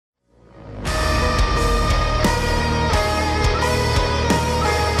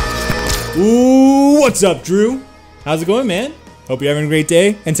Ooh, what's up, Drew? How's it going, man? Hope you're having a great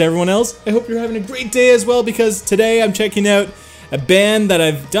day. And to everyone else, I hope you're having a great day as well, because today I'm checking out a band that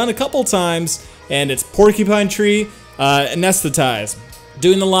I've done a couple times, and it's Porcupine Tree, Anesthetize.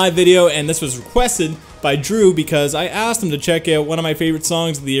 Doing the live video, and this was requested by Drew because I asked him to check out one of my favorite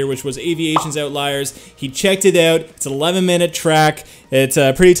songs of the year, which was Aviation's Outliers. He checked it out. It's an 11-minute track. It's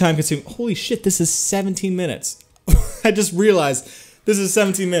pretty time-consuming. Holy shit, this is 17 minutes. I just realized this is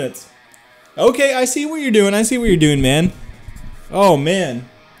 17 minutes. Okay, I see what you're doing. I see what you're doing, man. Oh, man.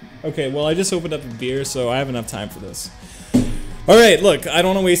 Okay, well, I just opened up a beer, so I have enough time for this. Alright, look, I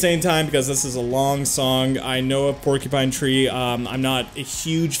don't want to waste any time because this is a long song. I know of Porcupine Tree. I'm not a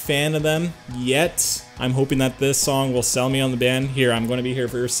huge fan of them yet. I'm hoping that this song will sell me on the band. Here, I'm going to be here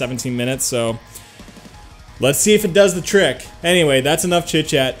for 17 minutes, so let's see if it does the trick. Anyway, that's enough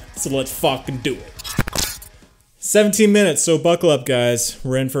chit-chat, so let's fucking do it. 17 minutes, so buckle up, guys.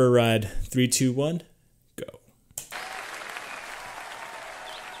 We're in for a ride. 3, 2, 1, go.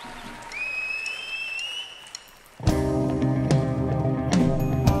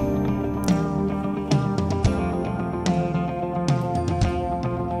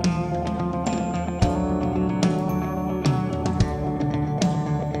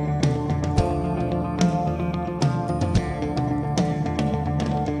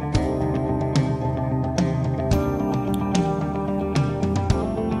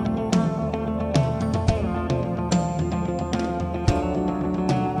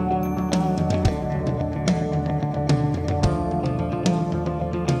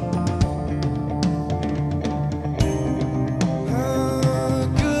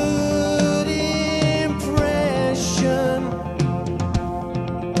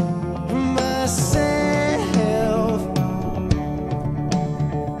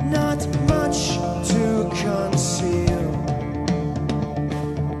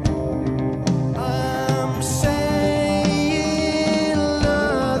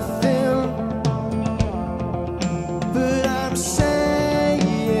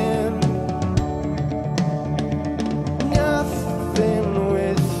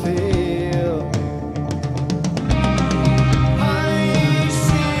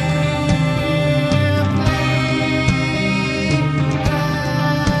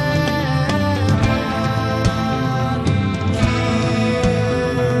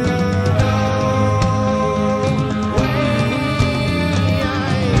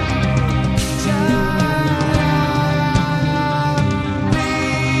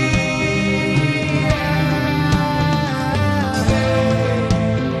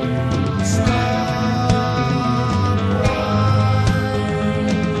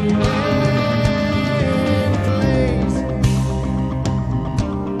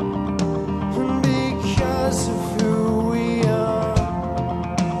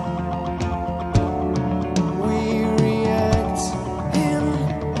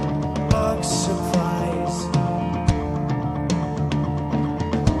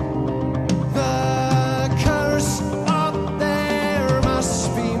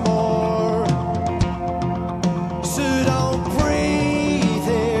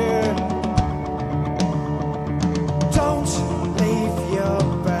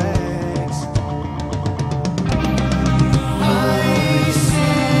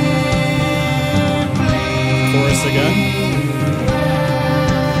 Again.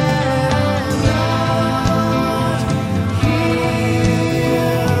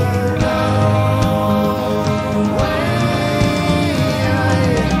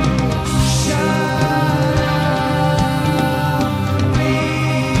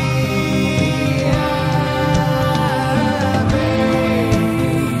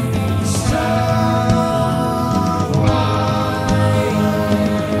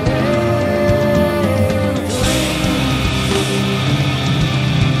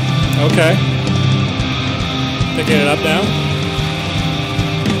 Okay. Picking it up now.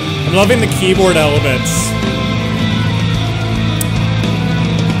 I'm loving the keyboard elements.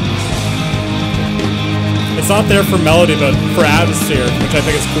 It's not there for melody, but for atmosphere, which I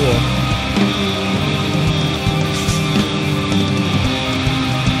think is cool.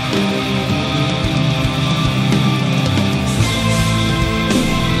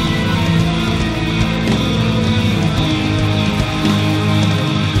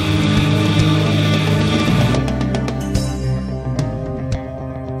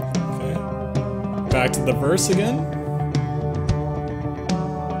 Back to the verse again.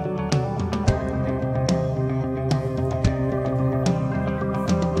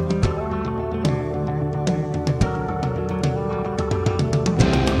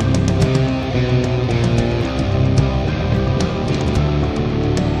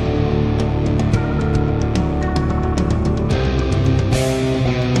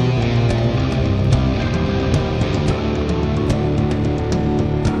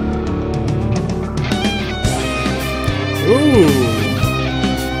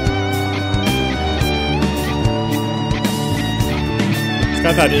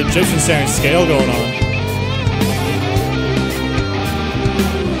 Got that Egyptian staring scale going on.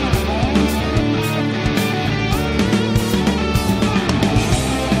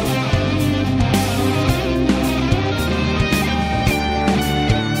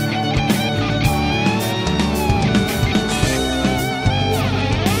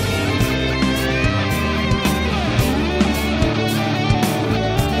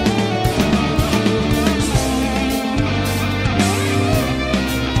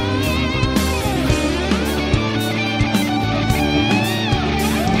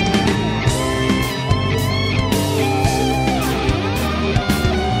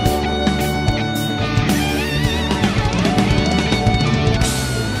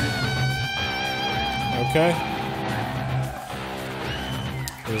 Okay.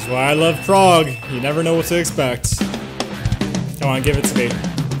 This is why I love prog. You never know what to expect. Come on, give it to me.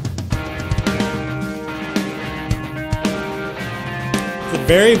 It's a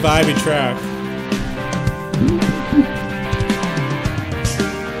very vibey track.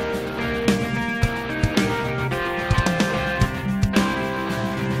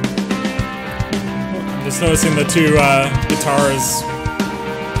 I'm just noticing the two guitars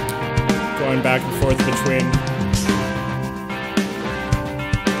going back and forth between.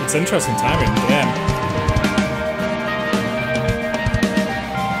 It's interesting timing, damn.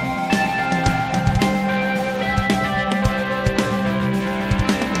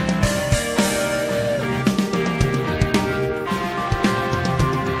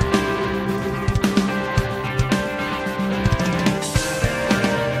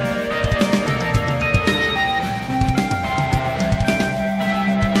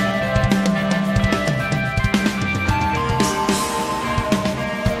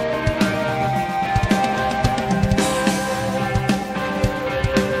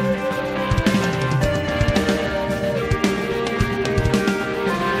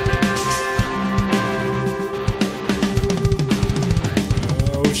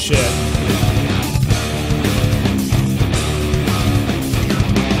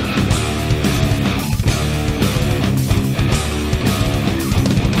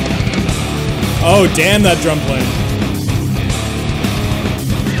 Oh, damn that drum plane.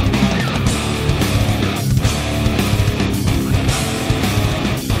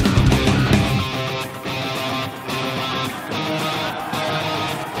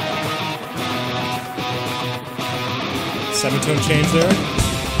 Semitone change there.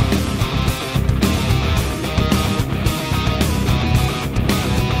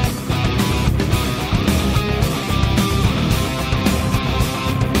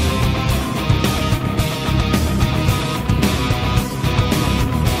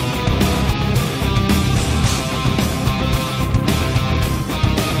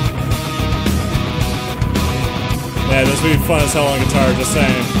 Yeah, this would be fun as hell on guitar, just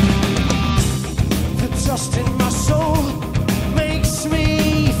saying. The dust in my soul makes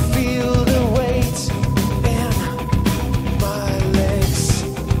me feel the weight in my legs.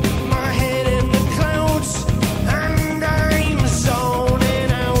 My head in the clouds and I'm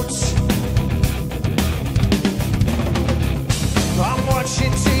zoning out. I'm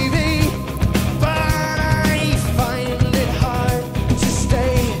watching TV, but I find it hard to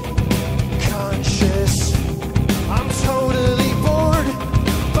stay conscious. I'm totally bored,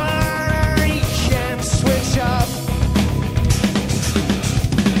 but I can't switch up.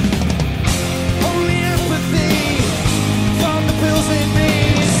 Only empathy from the pills in me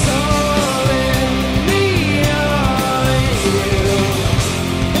is all in me, all you.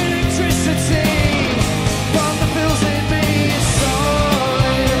 Electricity from the pills in me is all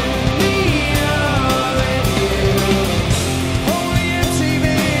in me, all you. Only MTV,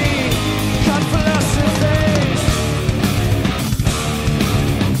 cut philosophy.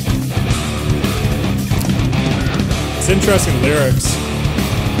 It's interesting lyrics.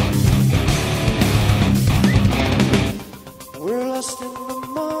 We're lost in the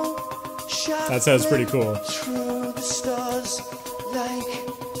mall. That sounds pretty cool. Through the stars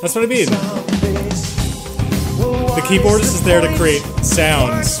like That's what I mean. zombies. The keyboardist is there to create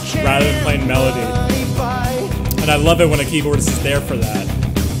sounds rather than playing melody. And I love it when a keyboardist is there for that.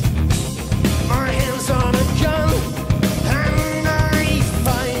 My hands on a gun, and I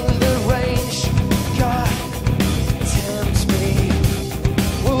find the range. God tempts me.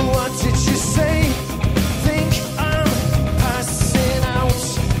 Well, what did you say? Think I'm passing out.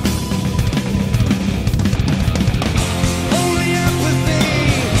 Only empathy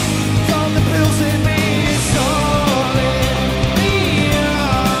from the pills in me is all in me,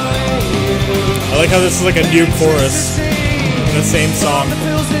 all in you. I like how this is like a new chorus in the same song. The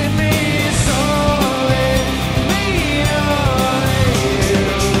pills in me is all in me, all in you.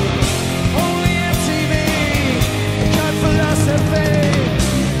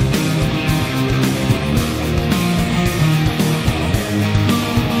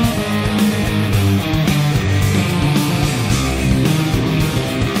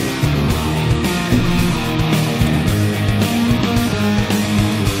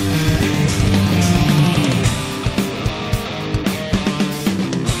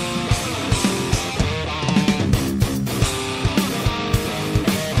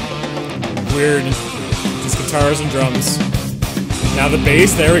 guitars and drums. Now the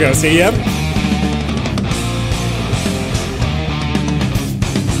bass, there we go, see, yep.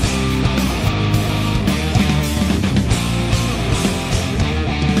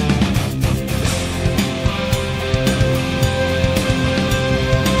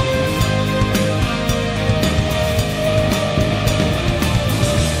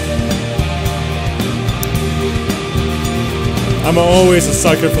 I'm always a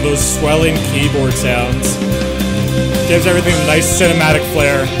sucker for those swelling keyboard sounds. Gives everything a nice cinematic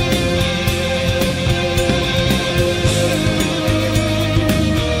flair.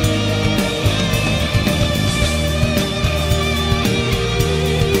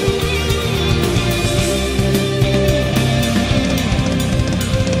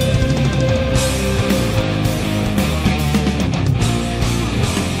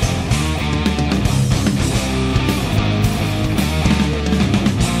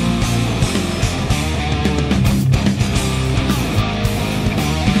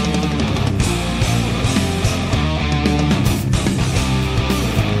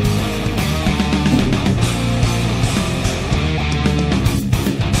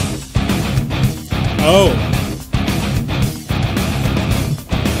 Oh.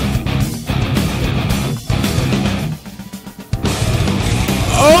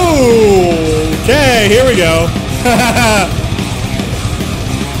 Oh. Okay, here we go.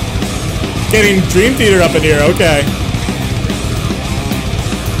 Getting Dream Theater up in here. Okay.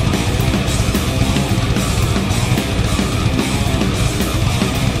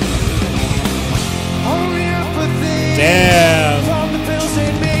 Damn.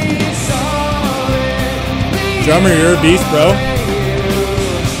 Drummer, you're a beast, bro.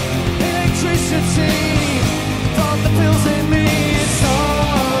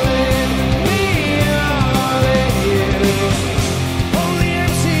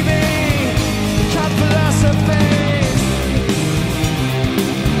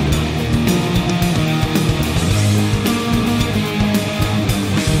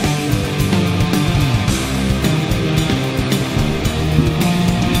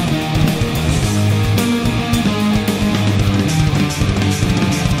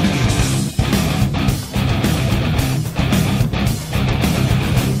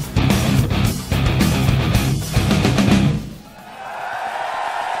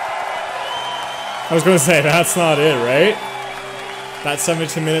 I was gonna say, that's not it, right? That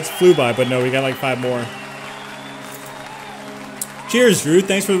 72 minutes flew by, but no, we got like 5 more. Cheers, Drew.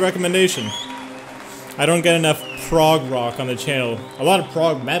 Thanks for the recommendation. I don't get enough prog rock on the channel. A lot of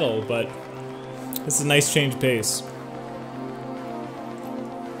prog metal, but this is a nice change of pace.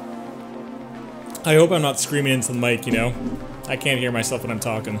 I hope I'm not screaming into the mic, you know? I can't hear myself when I'm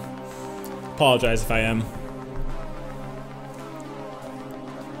talking. Apologize if I am.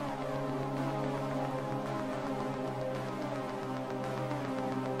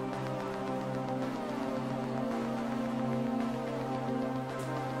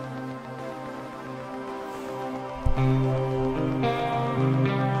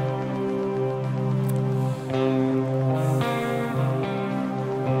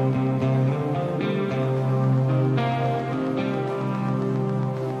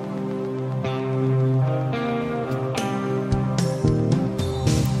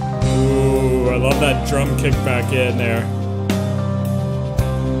 That drum kick back in there.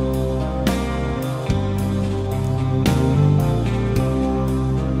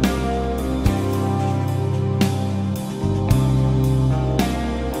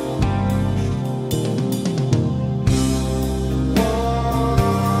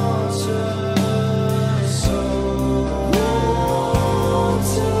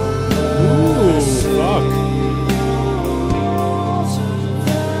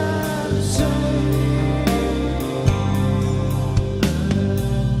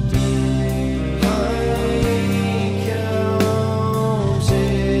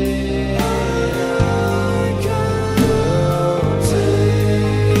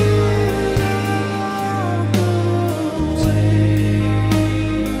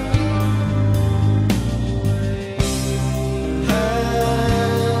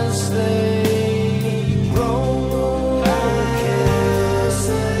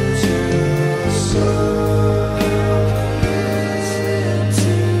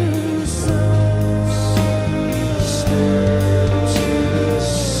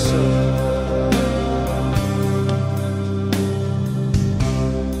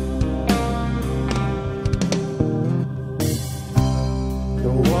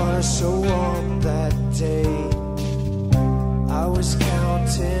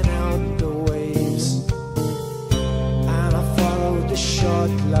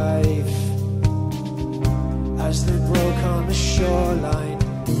 As they broke on the shoreline,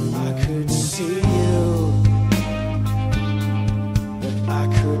 I could see you, but I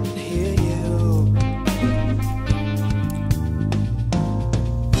couldn't hear you.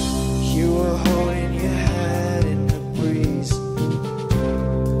 You were holding your head in the breeze,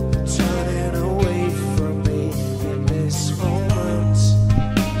 turning away from me in this moment.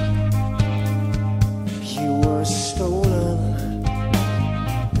 You were stolen,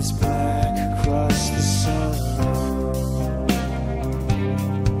 this back across the sun.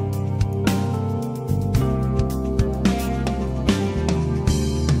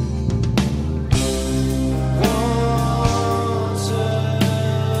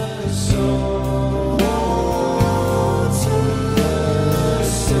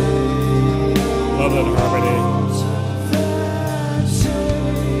 Love that harmony.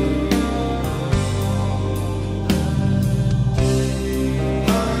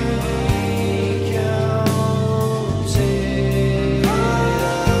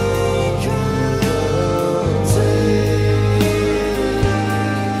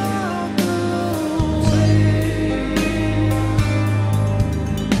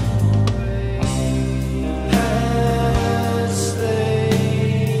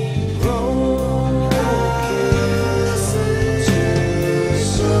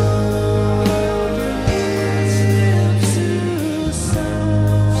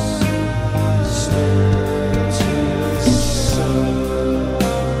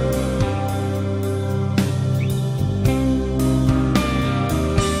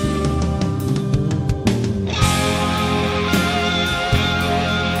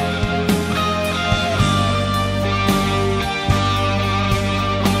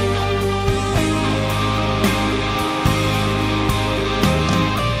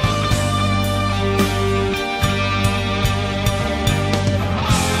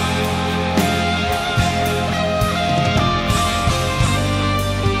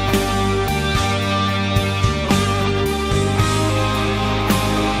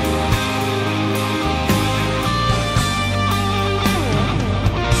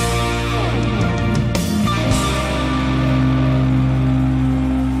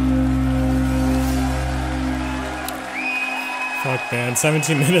 Fuck, man.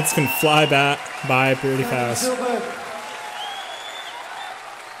 17 minutes can fly by pretty fast. Tilburg.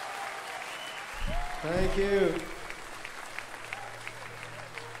 Thank you.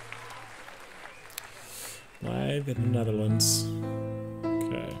 Live in the Netherlands.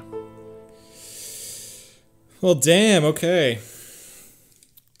 Okay. Well, damn, okay.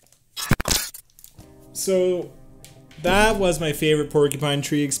 So, that was my favorite Porcupine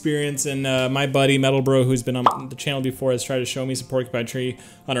Tree experience, and my buddy Metal Bro, who's been on the channel before, has tried to show me some Porcupine Tree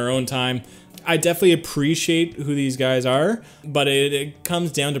on her own time. I definitely appreciate who these guys are, but it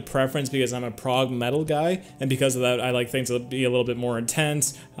comes down to preference because I'm a prog metal guy, and because of that I like things to be a little bit more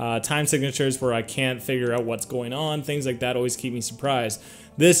intense. Time signatures where I can't figure out what's going on, things like that always keep me surprised.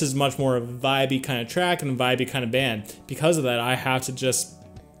 This is much more of a vibey kind of track and a vibey kind of band. Because of that, I have to just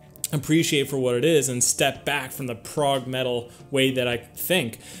appreciate for what it is and step back from the prog metal way that I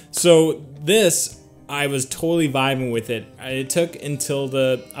think. So this, I was totally vibing with it. It took until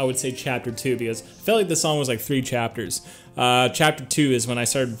I would say chapter 2, because I felt like the song was like 3 chapters. Chapter 2 is when I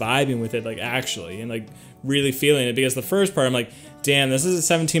started vibing with it, like actually, and like really feeling it, because the first part I'm like, damn, this is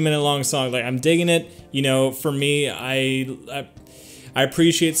a 17-minute long song. Like I'm digging it. You know, for me, I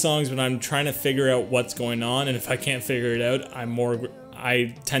appreciate songs when I'm trying to figure out what's going on, and if I can't figure it out,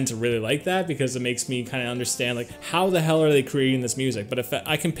 I tend to really like that because it makes me kind of understand like how the hell are they creating this music. But if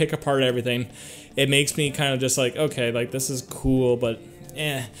I can pick apart everything, it makes me kind of just like, okay, like this is cool, but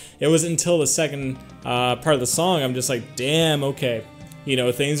it was until the second part of the song I'm just like, damn, okay, you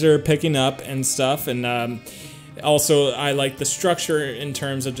know, things are picking up and stuff. And also I like the structure in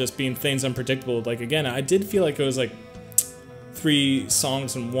terms of just being things unpredictable. Like again, I did feel like it was like 3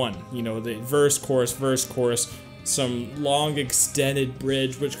 songs in one, you know, the verse, chorus, some long extended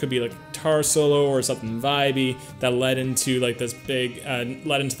bridge, which could be like a guitar solo or something vibey that led into like this big,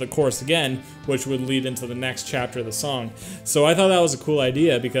 led into the chorus again, which would lead into the next chapter of the song. So I thought that was a cool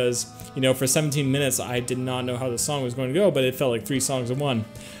idea because, you know, for 17 minutes, I did not know how the song was going to go, but it felt like 3 songs in one.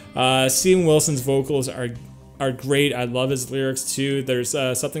 Steven Wilson's vocals are great. I love his lyrics too. There's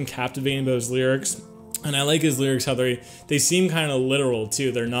something captivating about his lyrics. And I like his lyrics, how they seem kind of literal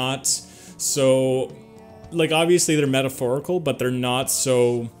too. They're not so, like obviously they're metaphorical, but they're not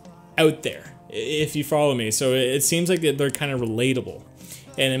so out there, if you follow me. So it seems like they're kind of relatable.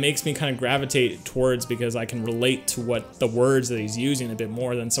 And it makes me kind of gravitate towards, because I can relate to what the words that he's using a bit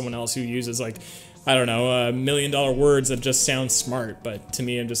more than someone else who uses like, I don't know, $1 million words that just sound smart. But to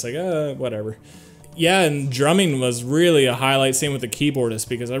me, I'm just like, whatever. yeah, and drumming was really a highlight, same with the keyboardist,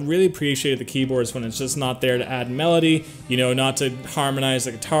 because I really appreciated the keyboards when it's just not there to add melody, you know, not to harmonize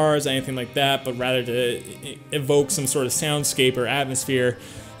the guitars, anything like that, but rather to evoke some sort of soundscape or atmosphere.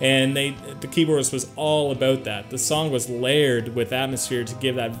 And the keyboardist was all about that. The song was layered with atmosphere to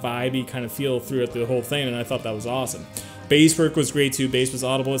give that vibey kind of feel throughout the whole thing, and I thought that was awesome. Bass work was great too. Bass was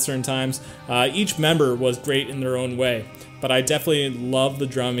audible at certain times. Each member was great in their own way, but I definitely love the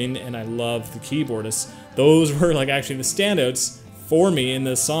drumming and I love the keyboardists. Those were like actually the standouts for me in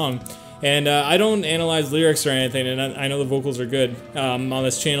this song. And I don't analyze lyrics or anything, and I know the vocals are good. On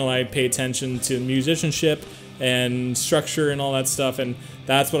this channel, I pay attention to musicianship and structure and all that stuff, and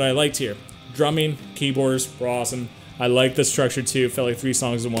that's what I liked here. Drumming, keyboards were awesome. I liked the structure too. It felt like 3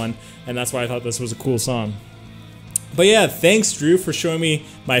 songs in one, and that's why I thought this was a cool song. But yeah, thanks Drew for showing me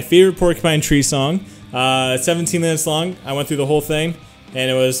my favorite Porcupine Tree song. 17 minutes long. I went through the whole thing, and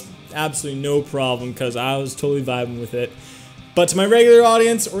it was absolutely no problem because I was totally vibing with it. But to my regular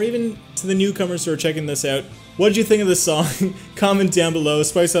audience, or even to the newcomers who are checking this out, what did you think of this song? Comment down below,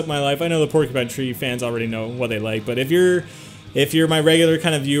 spice up my life. I know the Porcupine Tree fans already know what they like, but if you're my regular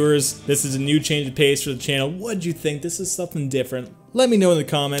kind of viewers, this is a new change of pace for the channel. What did you think? This is something different. Let me know in the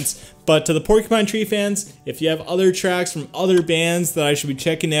comments. But to the Porcupine Tree fans, if you have other tracks from other bands that I should be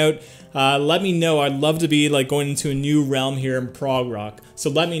checking out, let me know. I'd love to be like going into a new realm here in prog rock. So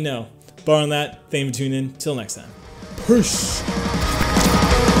let me know. But on that, thank you for tuning in. Till next time. Peace.